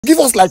Give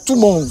us like 2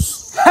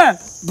 months.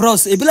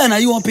 Bros, it be like now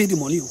you won't pay the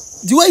money.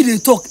 The way they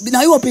talk,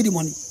 now you won't pay the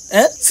money.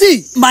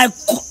 See,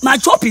 my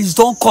chop is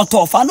done cut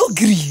off. I no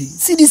agree.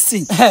 See this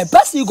thing.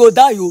 Person you go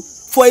die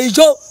for a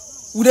job.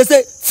 Would they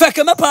say fake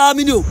me para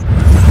minio?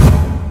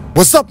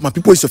 What's up, my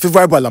people? It's your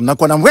favorite boy, I'm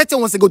Nakwan. I'm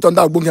waiting once I go to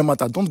that Bunga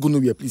matter. Don't go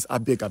nowhere, please. I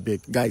beg.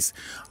 Guys,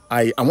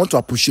 I want to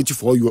appreciate you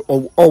for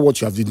all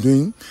what you have been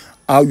doing,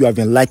 how you have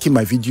been liking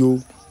my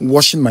video,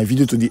 watching my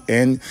video to the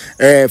end,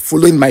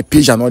 following my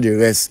page and all the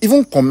rest.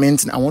 Even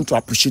commenting, I want to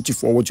appreciate you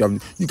for what you have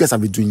been. You guys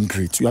have been doing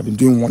great. You have been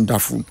doing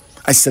wonderful.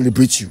 I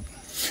celebrate you.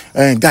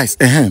 Guys,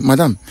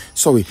 madam,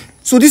 sorry.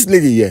 So this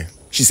lady here,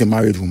 she's a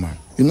married woman.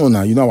 You know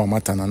now, you know our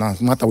matter now.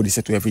 Matter what they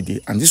say to every day.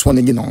 And this one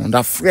again on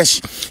that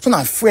fresh, so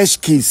now fresh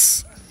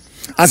case.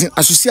 As you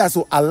see, as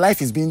so her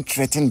life is being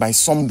threatened by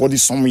somebody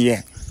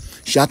somewhere.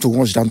 She had to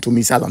rush down to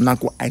me, say,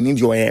 Nako, I need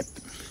your help.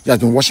 She has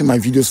been watching my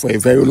videos for a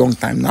very long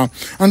time now.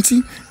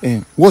 Auntie,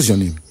 what's your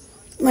name?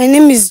 My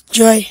name is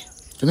Joy.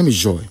 Your name is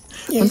Joy?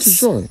 Yes. Auntie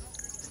Joy,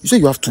 you say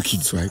you have 2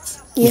 kids,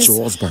 right? Yes. With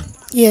your husband?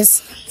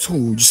 Yes. So,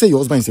 you say your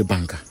husband is a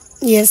banker?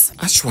 Yes.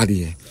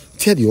 Actually,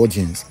 tell the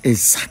audience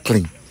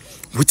exactly.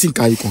 We think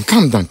I can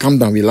calm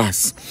down,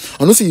 relax.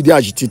 I know say you dey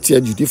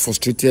agitated, you dey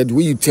frustrated, the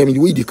way you tell me, the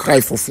way you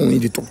cry for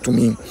phone, you talk to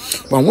me.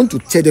 But I want to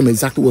tell them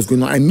exactly what's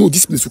going on. I know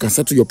this place we can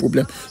settle your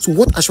problem. So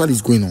what actually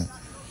is going on?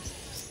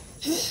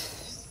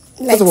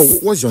 First of all,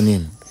 what's your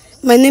name?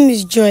 My name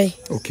is Joy.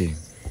 Okay.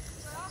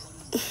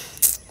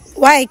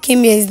 Why I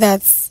came here is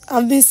that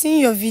I've been seeing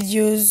your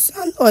videos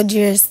and all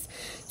the rest.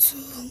 So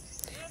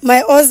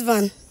my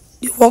husband,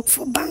 they work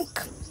for bank.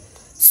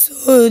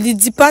 So the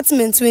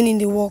department when in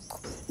the work,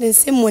 they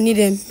say money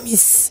they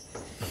miss.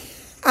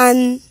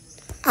 And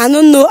I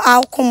don't know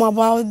how come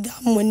about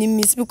that money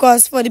miss,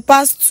 because for the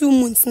past 2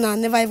 months now I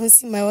never even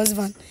seen my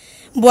husband.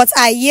 But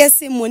I hear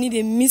say money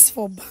they miss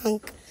for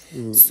bank.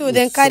 So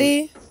then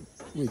carry.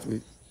 Wait.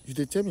 You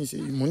dey tell me say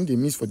money they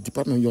miss for the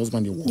department your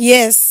husband they work?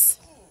 Yes.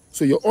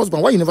 So your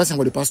husband, why you never seen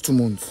for the past 2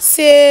 months?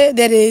 Say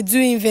that they do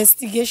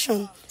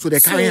investigation. So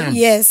they carry him?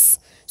 Yes.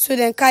 So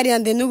then carry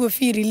and they no go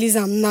fit release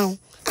him now.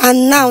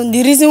 And now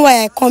the reason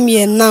why I come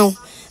here now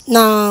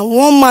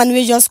one man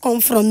will just come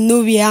from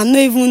nowhere. I don't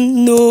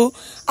even know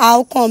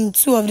how come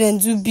 2 of them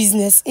do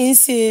business. He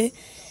say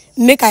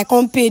make I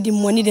come pay the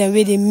money the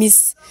way they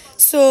miss.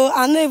 So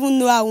I don't even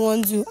know how I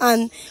want to.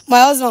 And my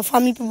husband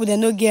family people they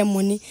no get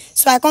money.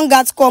 So I can't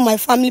get call my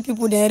family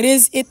people they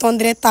raise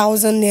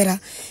 800,000 naira.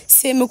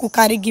 Say me could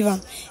carry give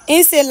him.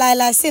 He say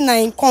Lila say na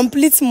in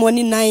complete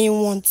money na he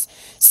want.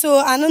 So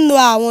I don't know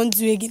how I want to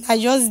do again. I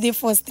just dey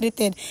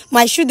frustrated.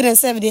 My children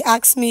self they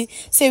ask me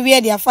say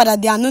where their father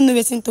they are not know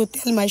waiting to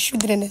tell my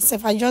children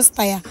self. I just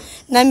tired.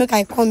 Now make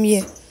I come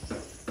here.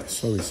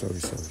 Sorry.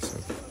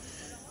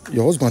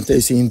 Your husband tell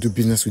you say he do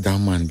business with that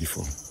man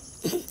before.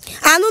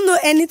 I don't know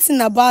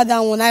anything about that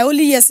one. I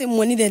only hear say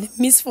money that they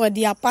miss for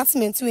the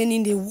apartment when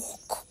in the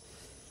work.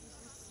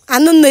 I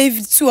don't know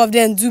if 2 of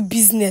them do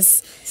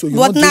business. So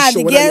but now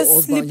they get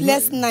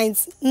sleepless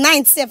nights.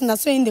 Night self now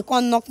so in they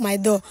can't knock my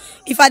door.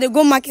 If I dey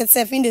go market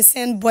self in they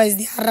send boys,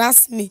 they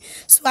harass me.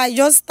 So I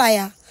just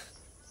tire.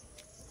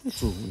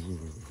 So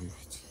wait.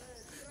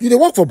 You dey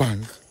work for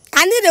bank?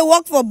 I need to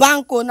work for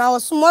bank now. A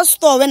small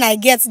store when I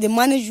get the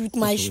manage with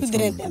my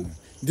children.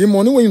 The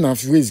money when you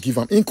have raised give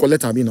him, in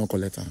collect am, in not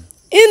collect am.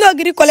 He no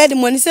agree collect the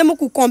money. Say me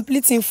could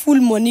complete in full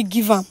money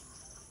give him.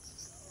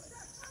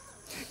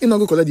 He no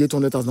go collect the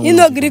 800,000. He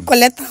no agree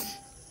collect am.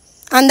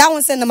 And that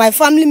one said my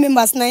family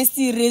members now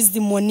still raise the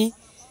money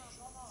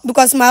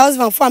because my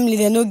husband family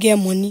they no get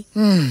money.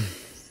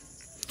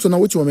 So now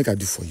what you want make I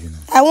do for you now?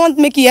 I want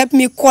make you help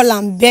me call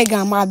and beg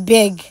and I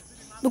beg.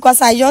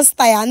 Because I just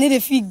tired. I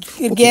need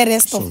to get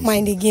rest of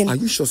mind again. Are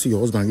you sure say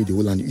your husband read the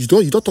whole land? You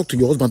don't talk to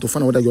your husband to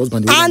find out whether your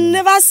husband. I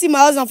never see my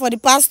husband for the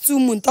past 2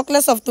 months. Talk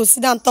less of to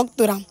sit down and talk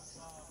to them.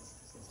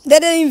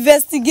 They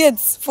investigate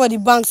for the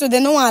bank, so they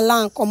no want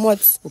allow and come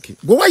out. Okay,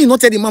 but why you not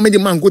tell the man make the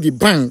man go the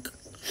bank,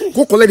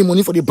 go collect the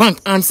money for the bank,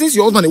 and since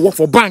your husband they work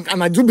for bank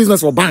and I do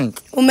business for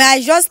bank? I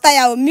just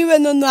tired. Me we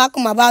no know how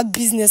come about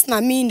business.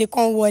 Now me they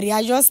can't worry.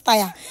 I just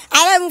tired.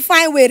 I don't even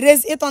find we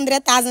raise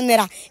 800,000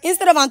 naira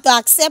instead of to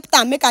accept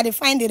and make her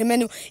find the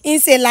remaining. In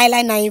say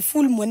lie na in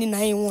full money na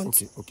in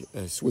want. Okay.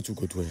 So what you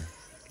go to?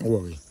 Don't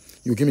worry.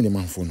 You give me the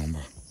man phone number.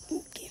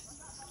 Okay.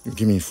 You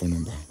give me his phone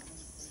number.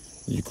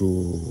 You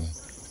go.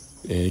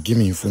 Give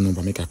me your phone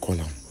number, make a call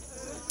him.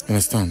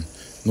 Understand?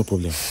 No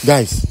problem.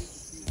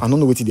 Guys, I don't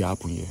know what they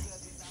happen here,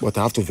 but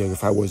I have to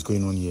verify what's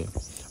going on here.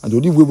 And the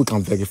only way we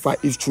can verify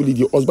if truly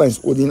the husband is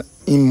holding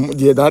him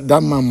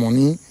that man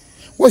money.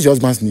 What's your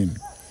husband's name?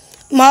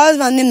 My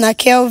husband's name is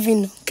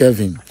Kelvin.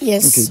 Kelvin.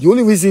 Yes. Okay. The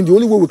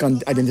only way we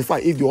can identify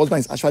if the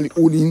husband is actually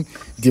holding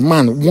the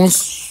man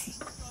once.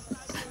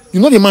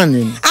 You know the man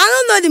name?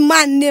 I don't know the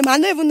man name. I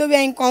don't even know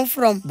where he come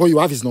from. But you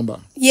have his number?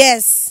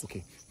 Yes.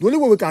 Okay. The only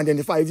way we can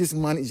identify if this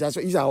man is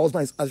actually, if our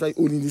husband is actually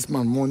owing this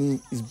man money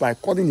is by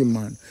calling the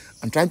man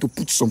and trying to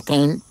put some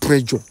kind of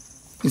pressure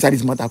inside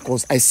this matter,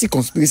 because I see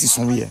conspiracy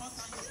somewhere.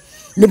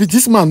 Maybe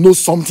this man knows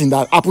something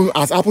that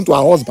has happened to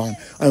our husband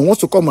and he wants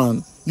to come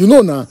and, you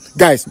know now,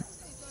 guys,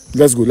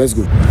 Let's go. Let's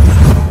go.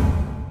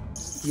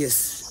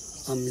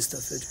 Yes, I'm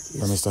Mr. Frederick. Yes.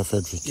 You're Mr.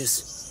 Frederick.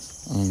 Yes.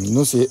 You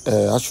know, say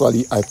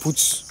actually,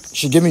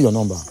 she gave me your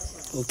number.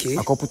 Okay.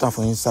 I could put her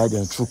for inside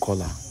and true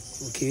caller.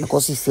 Okay. I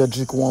could see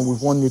Frederick one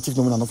with one native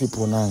name and not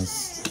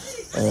pronounce.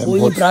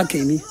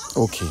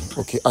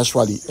 Okay.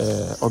 Actually,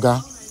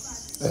 Oga,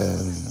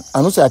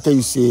 I know say I tell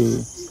you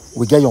say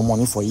we get your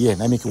money for a year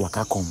and I make you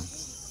waka come.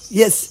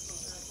 Yes.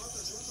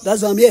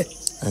 That's why I'm here.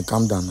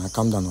 Calm down,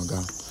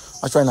 Oga.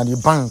 Actually, now the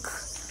bank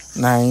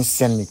now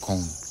send me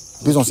come.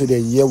 Based on say the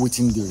year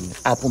waiting the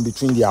happen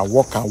between their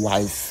worker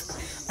wife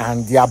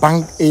and their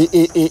bank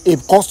a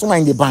customer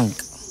in the bank.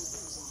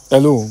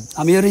 Hello.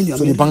 I'm hearing you.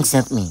 So the bank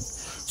sent me.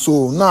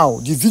 So now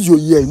the video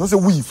here, you know, say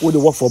we before they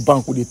work for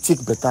bank, we they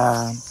take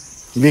better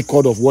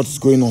record of what is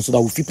going on so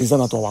that we feel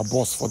present to our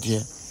boss for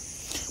there.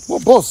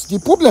 But boss, the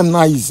problem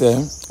now is,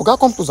 okay,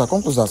 come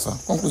closer, sir.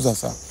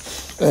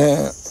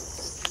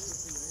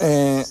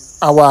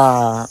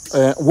 Our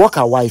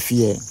worker wife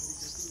here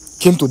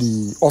came to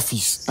the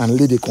office and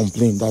laid a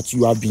complaint that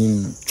you have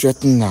been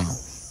threatened now.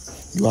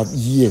 You have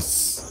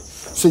years.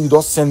 So you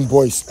just send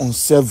boys on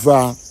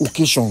several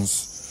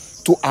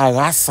occasions to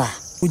harass her.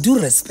 With due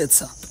respect,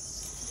 sir.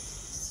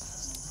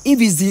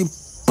 If it's the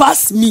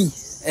past me,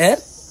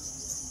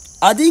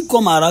 I didn't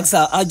come harass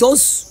her. I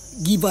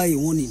just give her a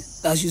warning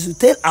that she should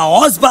tell her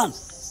husband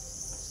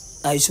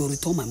that he should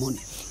return my money.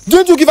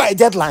 Didn't you give her a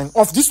deadline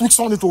of this week's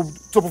Sunday to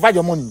provide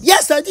your money?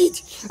 Yes, I did.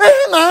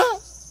 Nah.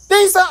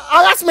 There is a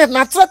harassment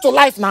now, threat to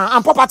life now,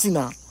 and property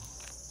now.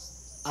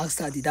 Ask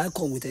her, did I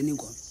come with any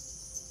gun?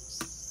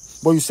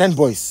 But you send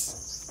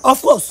boys.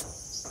 Of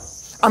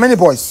course. How many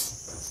boys?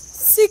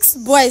 6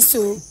 boys,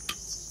 so.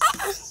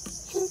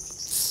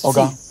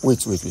 Okay,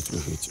 wait.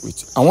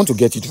 I want to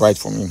get it right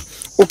from him.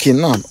 Okay,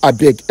 now, I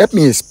beg, help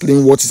me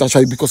explain what is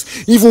actually, because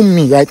even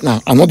me right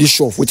now, I'm not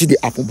sure of what did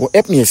happen, but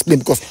help me explain,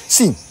 because,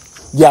 see,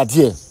 they are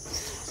there.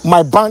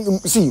 My bank,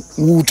 see,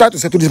 we will try to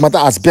settle this matter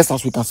as best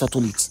as we can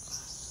settle it.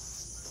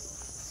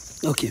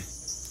 Okay.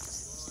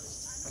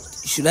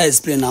 Should I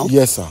explain now?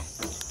 Yes, sir.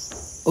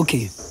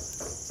 Okay.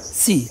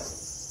 See,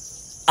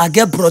 I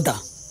get brother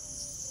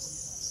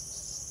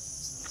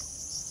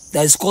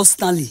that is called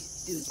Stanley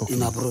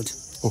in abroad.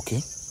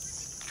 Okay.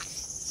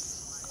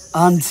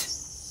 And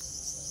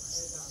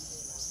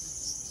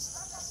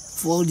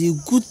for the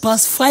good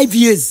past 5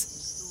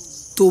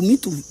 years, to me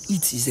to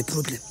eat is a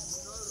problem.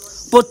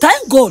 But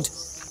thank God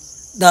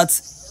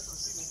that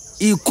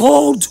he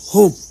called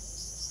home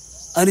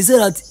and he said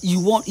that he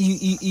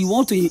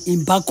want to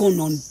embark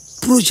on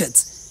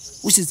project,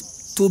 which is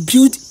to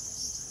build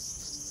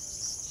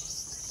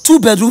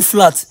 2-bedroom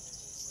flat.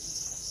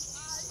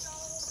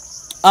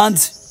 And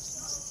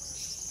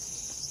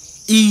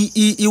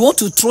he want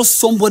to trust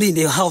somebody in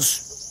the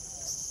house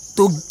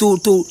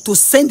to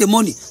send the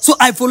money. So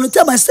I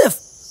volunteer myself.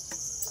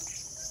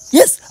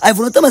 Yes, I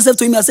volunteer myself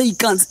to him. I say he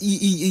can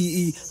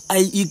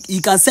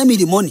send me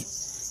the money.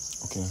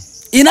 Okay.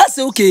 He now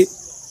say okay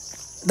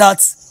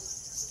that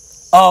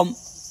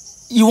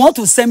you want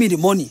to send me the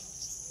money.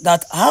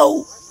 That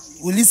how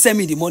will he send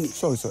me the money?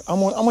 Sorry, sir. How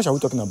much are we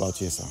talking about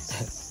here, sir?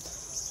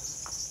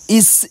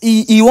 He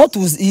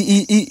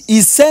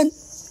sent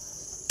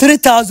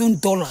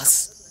 $3,000.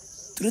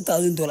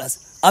 $3,000.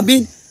 I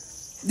mean,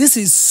 this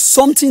is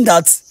something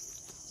that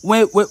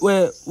where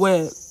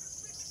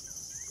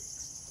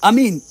I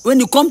mean, when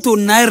you come to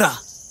Naira,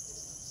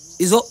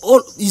 is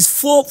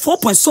 4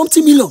 point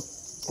something million.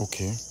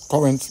 Okay.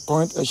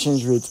 Current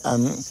exchange rate.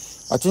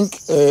 I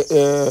think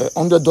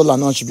 $100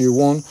 now should be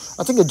one.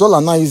 I think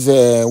 $1 now is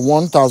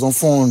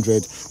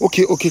 1,400.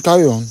 Okay,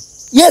 carry on.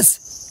 Yes.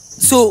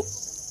 So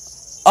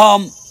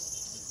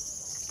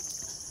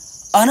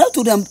and I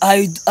told them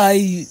I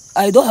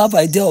don't have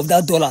idea of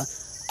that dollar.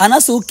 And I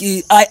said,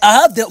 okay, I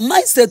have the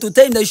mindset to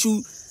tell him they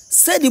should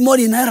send the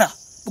money in Naira.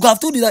 Because I've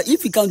told you that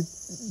if he can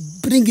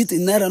bring it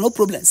in Naira, no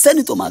problem. Send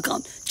it to my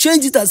account.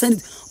 Change it and send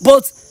it.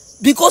 But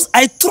because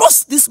I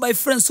trust this my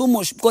friend so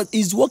much, because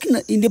he's working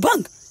in the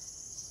bank.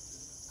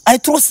 I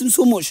trust him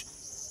so much.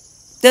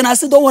 Then I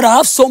said, don't worry, I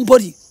have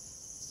somebody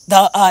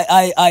that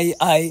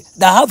I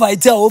that have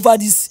idea over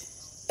this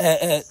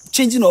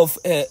changing of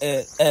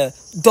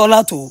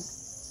dollar to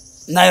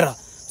Naira.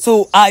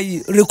 So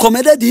I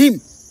recommended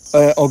him.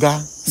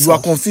 Oga, you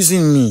are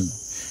confusing me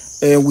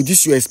with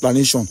this your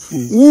explanation.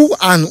 Who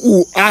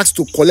asked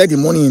to collect the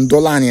money in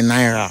dollar and in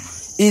Naira?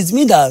 It's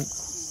me that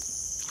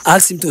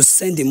asked him to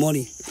send the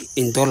money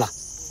in dollar.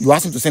 You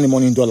asked him to send the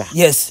money in dollar?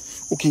 Yes.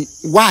 Okay,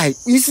 why?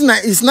 Is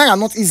Naira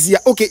not easier?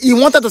 Okay, he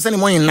wanted to send the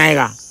money in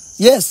Naira.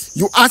 Yes.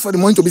 You asked for the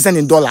money to be sent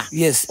in dollar.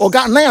 Yes.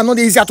 Oga, Naira not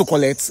easier to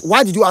collect.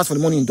 Why did you ask for the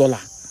money in dollar?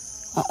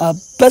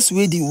 Best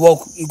way the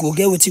work, you go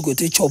get what you go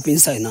take chop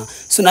inside now.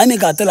 So now I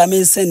make a tell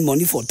I send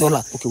money for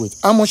dollar. Okay, wait.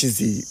 How much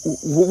is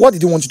what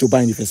did you want you to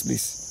buy in the first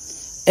place?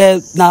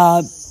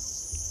 Now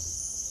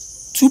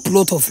 2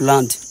 plots of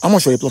land. How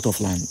much for a plot of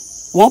land?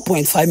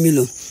 1.5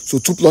 million. So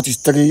 2 plots is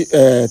 3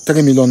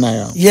 million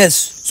naira.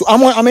 Yes. So how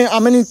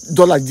many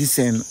dollars did he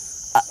send?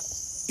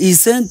 He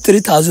sent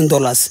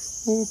 $3,000.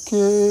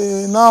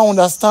 Okay, now I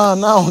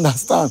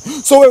understand.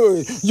 So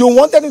wait. You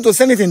wanted him to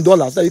send it in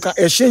dollars so that you can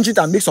exchange it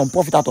and make some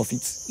profit out of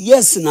it?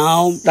 Yes,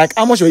 now. Like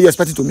how much were you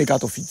expecting to make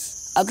out of it?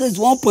 At least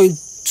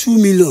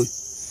 1.2 million.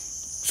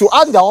 So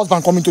how did the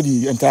husband come into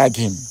the entire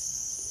game?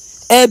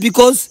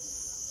 Because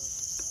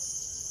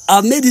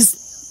I've made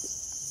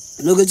this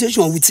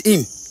negotiation with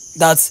him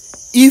that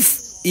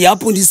if it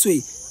happen this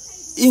way,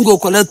 he go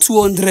collect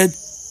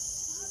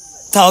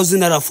 200,000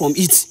 naira from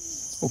it.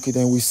 Okay,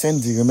 then we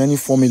send the remaining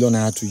 4 million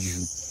naira to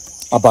you.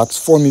 About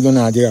 4 million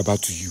naira there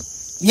about to you.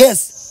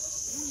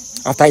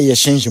 Yes. After he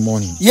exchanged the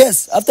money.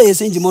 Yes, after he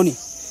exchanged the money.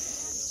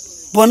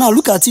 But now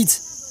look at it.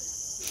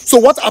 So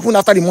what happened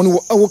after the money?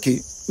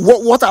 Okay.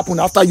 What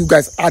happened after you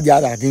guys had the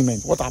other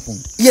agreement? What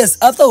happened? Yes,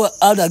 after we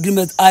had the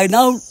agreement, I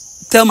now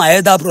tell my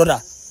elder brother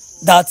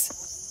that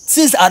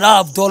since I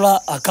don't have dollar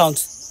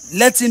account,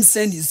 let him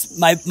send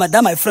my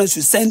friend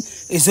should send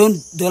his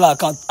own dollar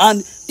account,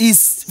 and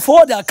he's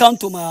forward the account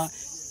to my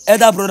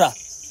elder brother.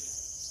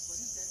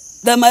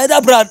 Then my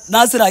elder brother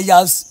now said that he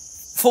has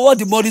forward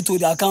the money to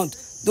the account.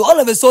 Then all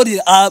of a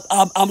sudden,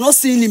 I'm not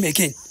seeing him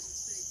again.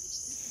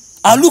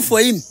 I look for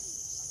him.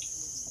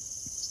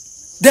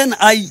 Then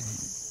I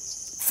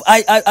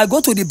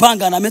go to the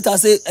bank and I met her. I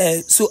say,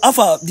 so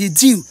after the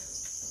deal,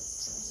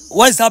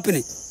 what is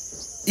happening?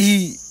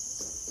 He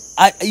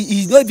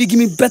don't even give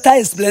me better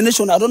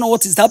explanation. I don't know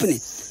what is happening.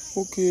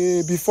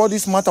 Okay, before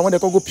this matter, when they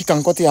go pick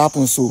and cut it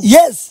happened, so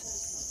yes.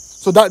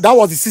 So that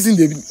was the season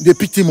they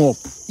picked him up.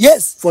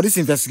 Yes. For this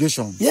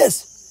investigation.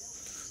 Yes.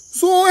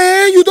 So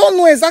you don't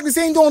know exactly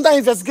saying don't that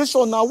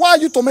investigation now. Why are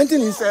you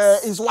tormenting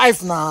his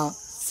wife now?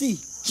 See,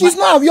 she's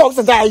not aware of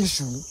that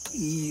issue.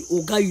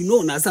 Oga, you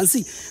know, understand.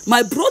 See,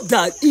 my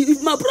brother,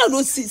 if my brother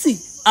don't see,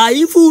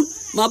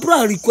 my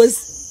brother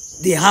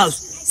request the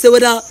house. Say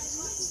whether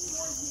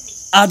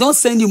I don't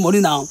send you money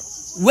now.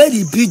 Where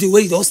the building,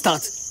 where you don't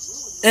start.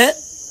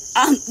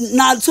 And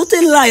now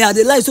something lie,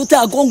 they lie, something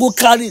I go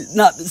carry,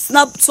 now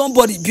snap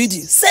somebody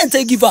building. Send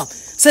take give am.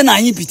 Say na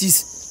him be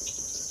this.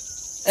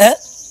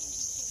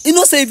 You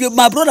know, say if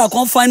my brother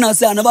come find out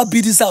say I never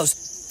build this house,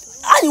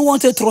 how you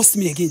want to trust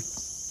me again?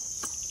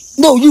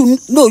 No, you,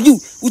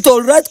 with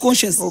your right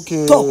conscience.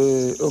 Okay, talk.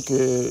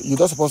 Okay. You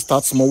don't supposed to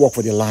start small work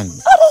for the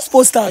land. I don't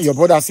supposed to start. Your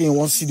brother saying he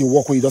wants to see the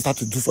work where you don't have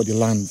to do for the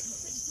land.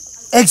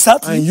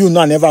 Exactly. And you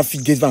now never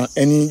get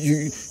any.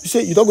 You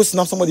say you don't go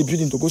snap somebody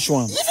building to go show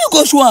him. If you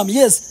go show him,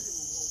 yes.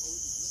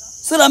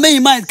 So that may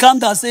mind come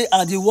down and say,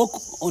 they work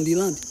on the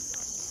land.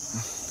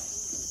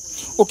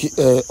 Okay,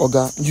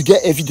 Oga, you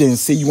get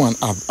evidence say you and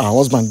our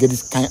husband get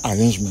this kind of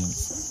arrangement.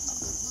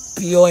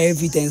 Pure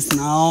evidence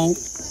now.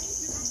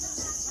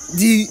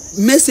 The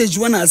message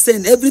when I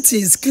send,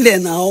 everything is clear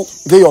now.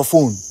 Get your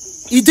phone.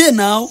 It did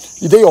now.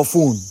 You get your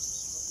phone.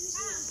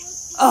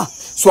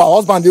 So our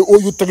husband, they owe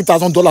you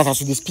 $30,000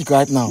 as we speak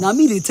right now. Now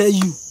me, they tell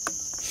you.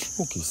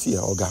 Okay, see,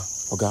 Oga,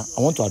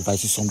 I want to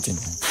advise you something.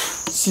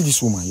 See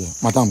this woman here.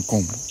 Madam,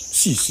 come.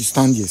 See,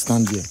 stand here.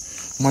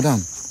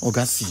 Madam,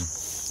 Oga, see.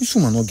 This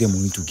woman not get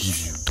money to give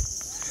you.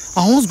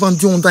 Our husband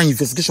do under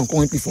investigation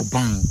currently for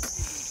bank.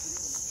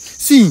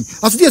 See,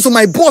 as today, so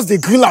my boss, they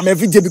grill them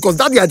every day because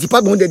that their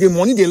department, the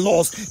money they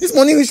lost. This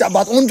money reached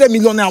about 100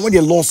 million now when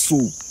they lost so.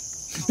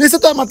 They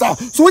settle that matter.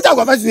 So what I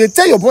go advise you,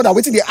 tell your brother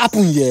what did they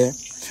happen here.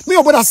 Me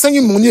your brother send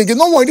you money again.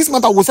 Don't worry, this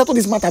matter will settle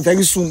this matter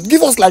very soon.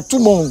 Give us like 2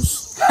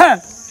 months.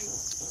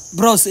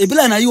 Bros, it be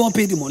like now you won't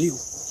pay the money.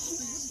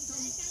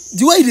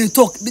 The way they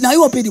talk, now you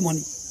won't pay the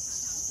money.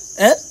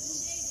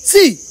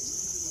 See,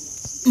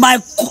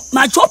 my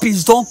chop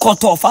is done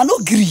cut off. I no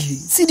agree.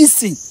 See this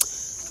thing.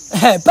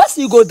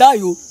 Person you go die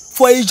you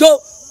for a job.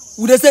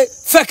 Would they say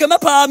fake me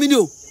pa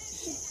minio?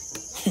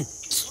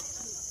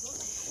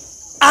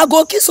 I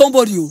go kill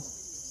somebody you.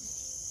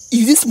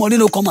 If this money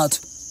no come out,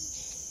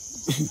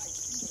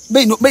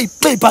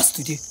 may pass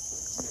today.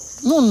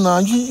 No,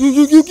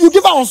 you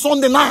give her on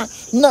Sunday now.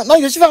 Now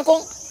you should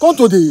come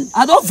today.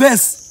 I don't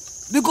vex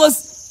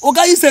because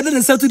okay, you said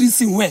they settle this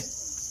thing where?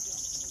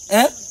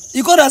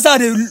 You got us how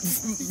they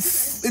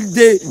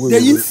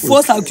use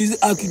false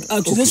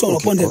accusation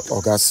upon them.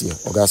 Oga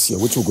see,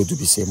 what you go do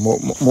be say more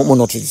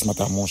not treat this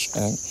matter much.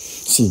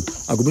 See,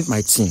 I go meet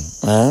my team.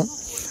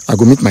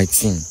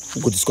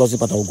 We go discuss it,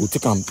 but I will go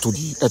take them to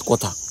the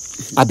headquarters.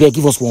 I beg,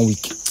 give us 1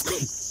 week.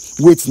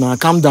 Wait now,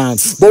 calm down.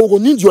 But we go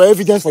need your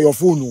evidence for your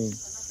phone. We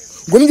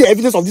go need the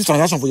evidence of this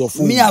transaction for your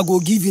phone. Me, I go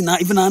give you now.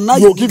 Even now,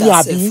 you give me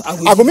happy.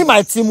 I go meet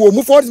my team. We'll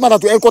move forward this matter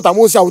to headquarters.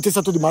 We'll see how we take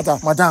settle the matter.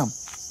 Madam,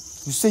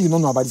 you say you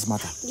don't know about this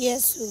matter?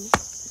 Yes, sir.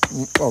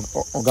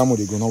 Oga,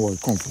 they go. No worry.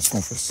 Come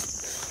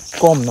first.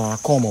 Come now.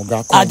 Come,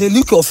 Oga. Come. I dey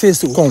look your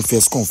face. Come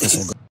first,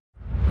 Oga.